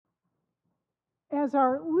As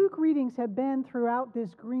our Luke readings have been throughout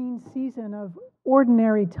this green season of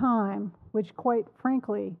ordinary time, which quite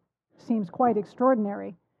frankly seems quite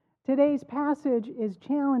extraordinary, today's passage is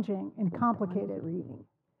challenging and complicated.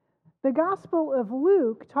 The Gospel of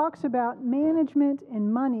Luke talks about management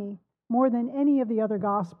and money more than any of the other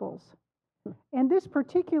Gospels. And this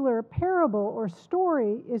particular parable or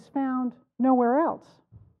story is found nowhere else.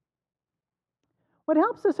 What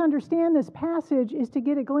helps us understand this passage is to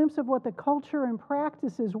get a glimpse of what the culture and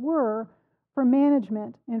practices were for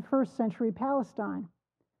management in first century Palestine.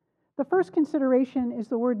 The first consideration is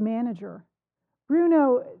the word manager.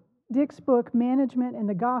 Bruno Dick's book, Management and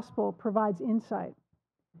the Gospel, provides insight.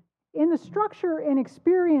 In the structure and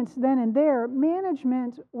experience then and there,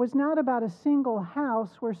 management was not about a single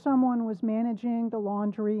house where someone was managing the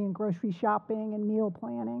laundry and grocery shopping and meal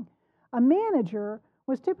planning. A manager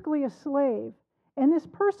was typically a slave, and this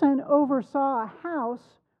person oversaw a house,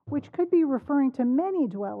 which could be referring to many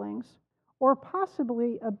dwellings, or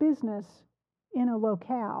possibly a business in a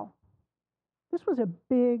locale. This was a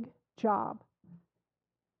big job.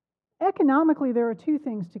 Economically, there are two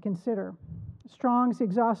things to consider. Strong's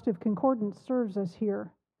exhaustive concordance serves us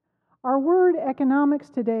here. Our word economics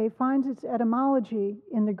today finds its etymology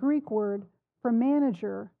in the Greek word for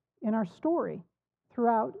manager in our story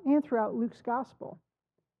throughout Luke's gospel.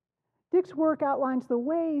 Dick's work outlines the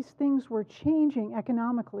ways things were changing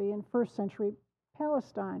economically in first century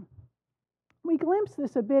Palestine. We glimpse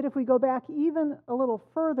this a bit if we go back even a little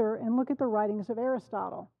further and look at the writings of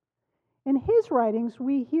Aristotle. In his writings,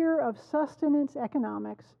 we hear of sustenance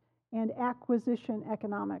economics and acquisition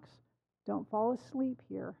economics. Don't fall asleep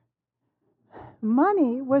here.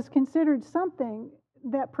 Money was considered something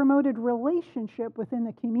that promoted relationship within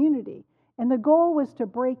the community, and the goal was to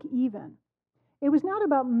break even. It was not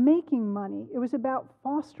about making money, it was about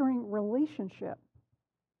fostering relationship.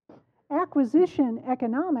 Acquisition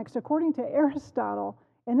economics, according to Aristotle,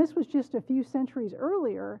 and this was just a few centuries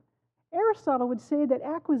earlier, Aristotle would say that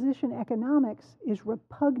acquisition economics is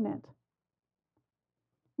repugnant.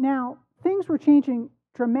 Now, things were changing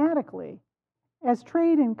dramatically. As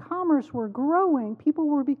trade and commerce were growing, people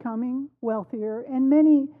were becoming wealthier, and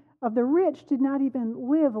many of the rich did not even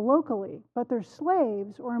live locally, but their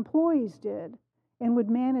slaves or employees did and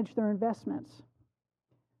would manage their investments.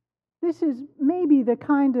 This is maybe the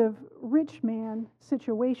kind of rich man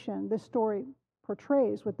situation this story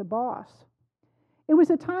portrays with the boss. It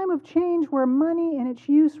was a time of change where money and its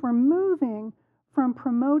use were moving from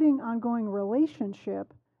promoting ongoing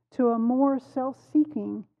relationship to a more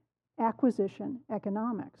self-seeking acquisition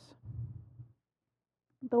economics.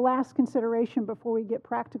 The last consideration before we get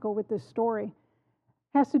practical with this story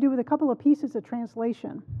has to do with a couple of pieces of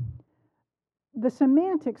translation. The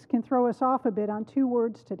semantics can throw us off a bit on two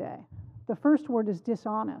words today. The first word is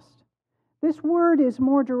dishonest. This word is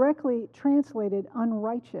more directly translated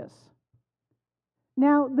unrighteous.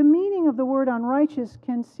 Now, the meaning of the word unrighteous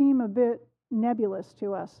can seem a bit nebulous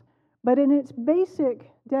to us, but in its basic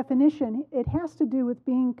definition, it has to do with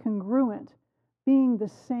being congruent, being the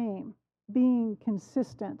same, being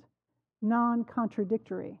consistent,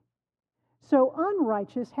 non-contradictory. So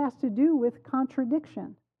unrighteous has to do with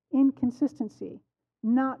contradiction, inconsistency,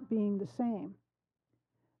 not being the same.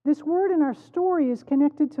 This word in our story is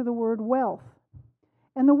connected to the word wealth.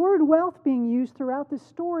 And the word wealth being used throughout this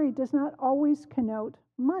story does not always connote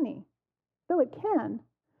money, though it can.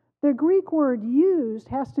 The Greek word used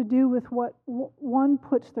has to do with what one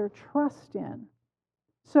puts their trust in.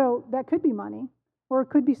 So that could be money, or it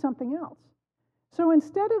could be something else. So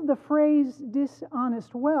instead of the phrase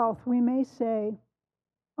dishonest wealth, we may say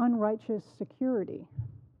unrighteous security.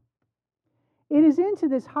 It is into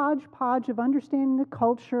this hodgepodge of understanding the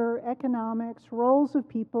culture, economics, roles of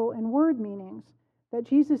people, and word meanings that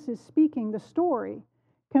Jesus is speaking the story,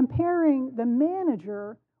 comparing the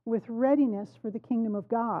manager with readiness for the kingdom of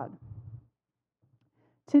God.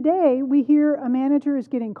 Today, we hear a manager is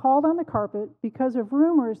getting called on the carpet because of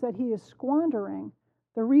rumors that he is squandering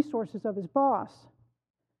the resources of his boss.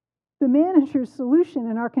 The manager's solution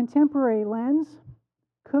in our contemporary lens: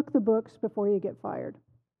 cook the books before you get fired.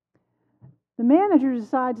 The manager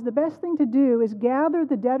decides the best thing to do is gather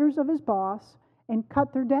the debtors of his boss and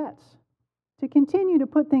cut their debts. To continue to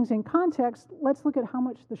put things in context, let's look at how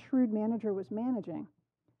much the shrewd manager was managing.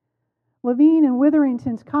 Levine and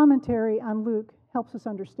Witherington's commentary on Luke helps us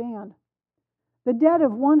understand. The debt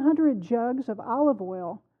of 100 jugs of olive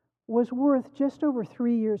oil was worth just over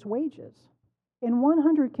 3 years' wages, and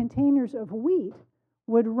 100 containers of wheat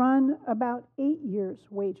would run about 8 years'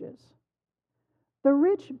 wages. The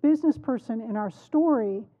rich business person in our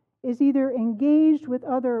story is either engaged with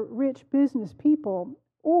other rich business people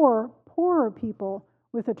or poorer people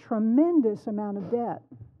with a tremendous amount of debt.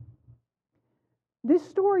 This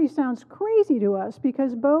story sounds crazy to us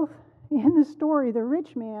because both in the story, the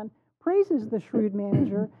rich man praises the shrewd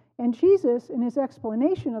manager, and Jesus, in his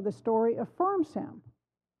explanation of the story, affirms him.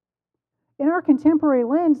 In our contemporary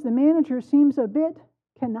lens, the manager seems a bit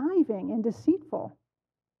conniving and deceitful.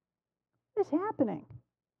 What is happening?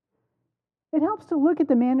 It helps to look at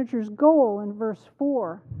the manager's goal in verse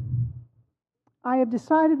 4. I have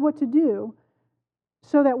decided what to do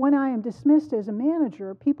so that when I am dismissed as a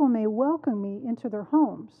manager, people may welcome me into their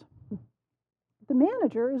homes. The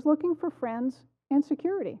manager is looking for friends and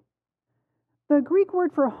security. The Greek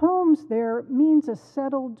word for homes there means a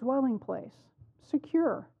settled dwelling place,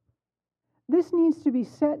 secure. This needs to be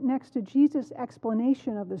set next to Jesus'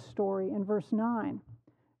 explanation of the story in verse 9.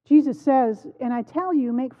 Jesus says, and I tell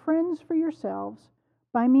you, make friends for yourselves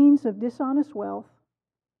by means of dishonest wealth,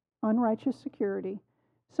 unrighteous security,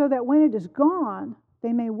 so that when it is gone,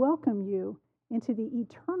 they may welcome you into the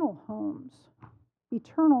eternal homes.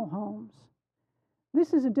 Eternal homes.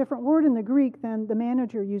 This is a different word in the Greek than the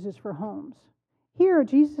manager uses for homes. Here,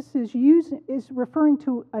 Jesus is referring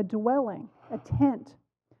to a dwelling, a tent,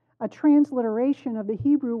 a transliteration of the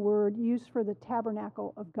Hebrew word used for the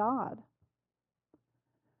tabernacle of God.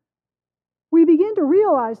 We begin to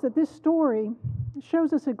realize that this story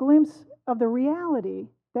shows us a glimpse of the reality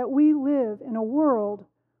that we live in a world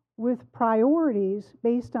with priorities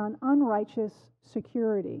based on unrighteous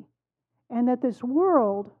security, and that this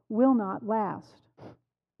world will not last.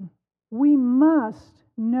 We must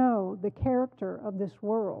know the character of this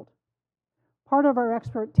world. Part of our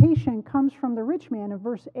expectation comes from the rich man in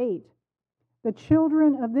verse 8. The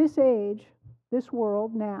children of this age, this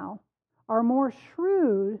world now, are more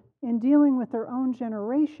shrewd in dealing with their own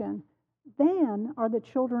generation than are the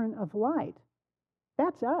children of light.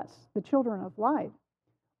 That's us, the children of light.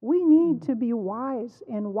 We need to be wise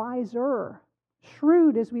and wiser,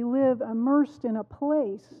 shrewd as we live immersed in a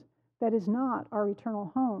place that is not our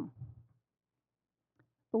eternal home.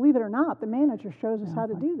 Believe it or not, the manager shows us how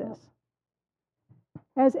to do this.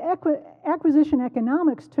 As acquisition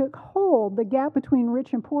economics took hold, the gap between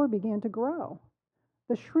rich and poor began to grow.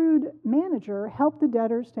 The shrewd manager helped the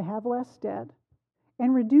debtors to have less debt,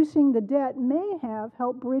 and reducing the debt may have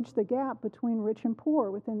helped bridge the gap between rich and poor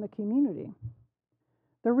within the community.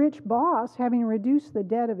 The rich boss, having reduced the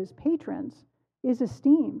debt of his patrons, is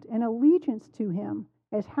esteemed, and allegiance to him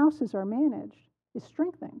as houses are managed is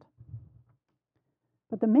strengthened.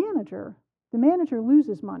 But the manager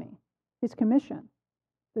loses money, his commission.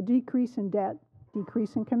 The decrease in debt,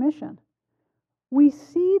 decrease in commission. We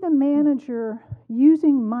see the manager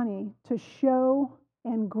using money to show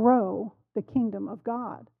and grow the kingdom of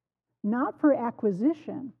God, not for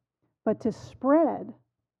acquisition, but to spread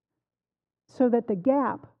so that the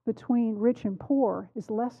gap between rich and poor is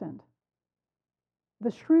lessened.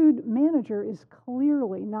 The shrewd manager is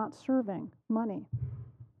clearly not serving money.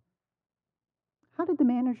 How did the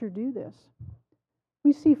manager do this?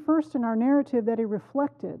 We see first in our narrative that he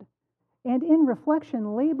reflected, and in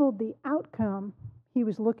reflection labeled the outcome he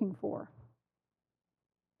was looking for.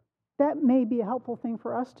 That may be a helpful thing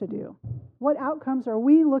for us to do. What outcomes are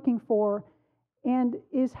we looking for, and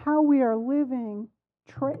is how we are living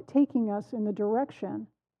taking us in the direction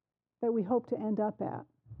that we hope to end up at?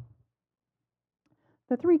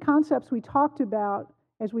 The three concepts we talked about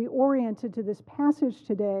as we oriented to this passage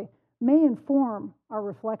today may inform our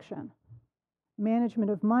reflection. Management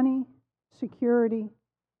of money, security,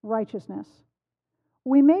 righteousness.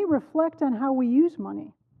 We may reflect on how we use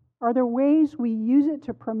money. Are there ways we use it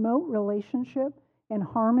to promote relationship and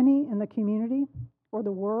harmony in the community or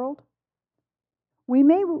the world? We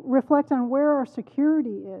may reflect on where our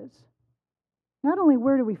security is. Not only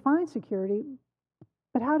where do we find security,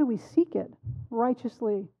 but how do we seek it,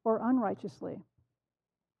 righteously or unrighteously?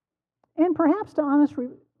 And perhaps to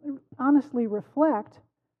honestly reflect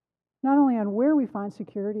not only on where we find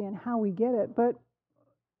security and how we get it, but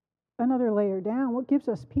another layer down, what gives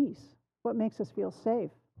us peace? What makes us feel safe?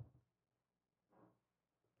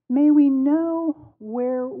 May we know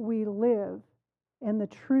where we live and the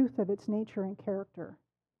truth of its nature and character.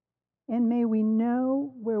 And may we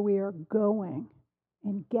know where we are going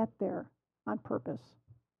and get there on purpose.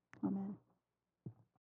 Amen.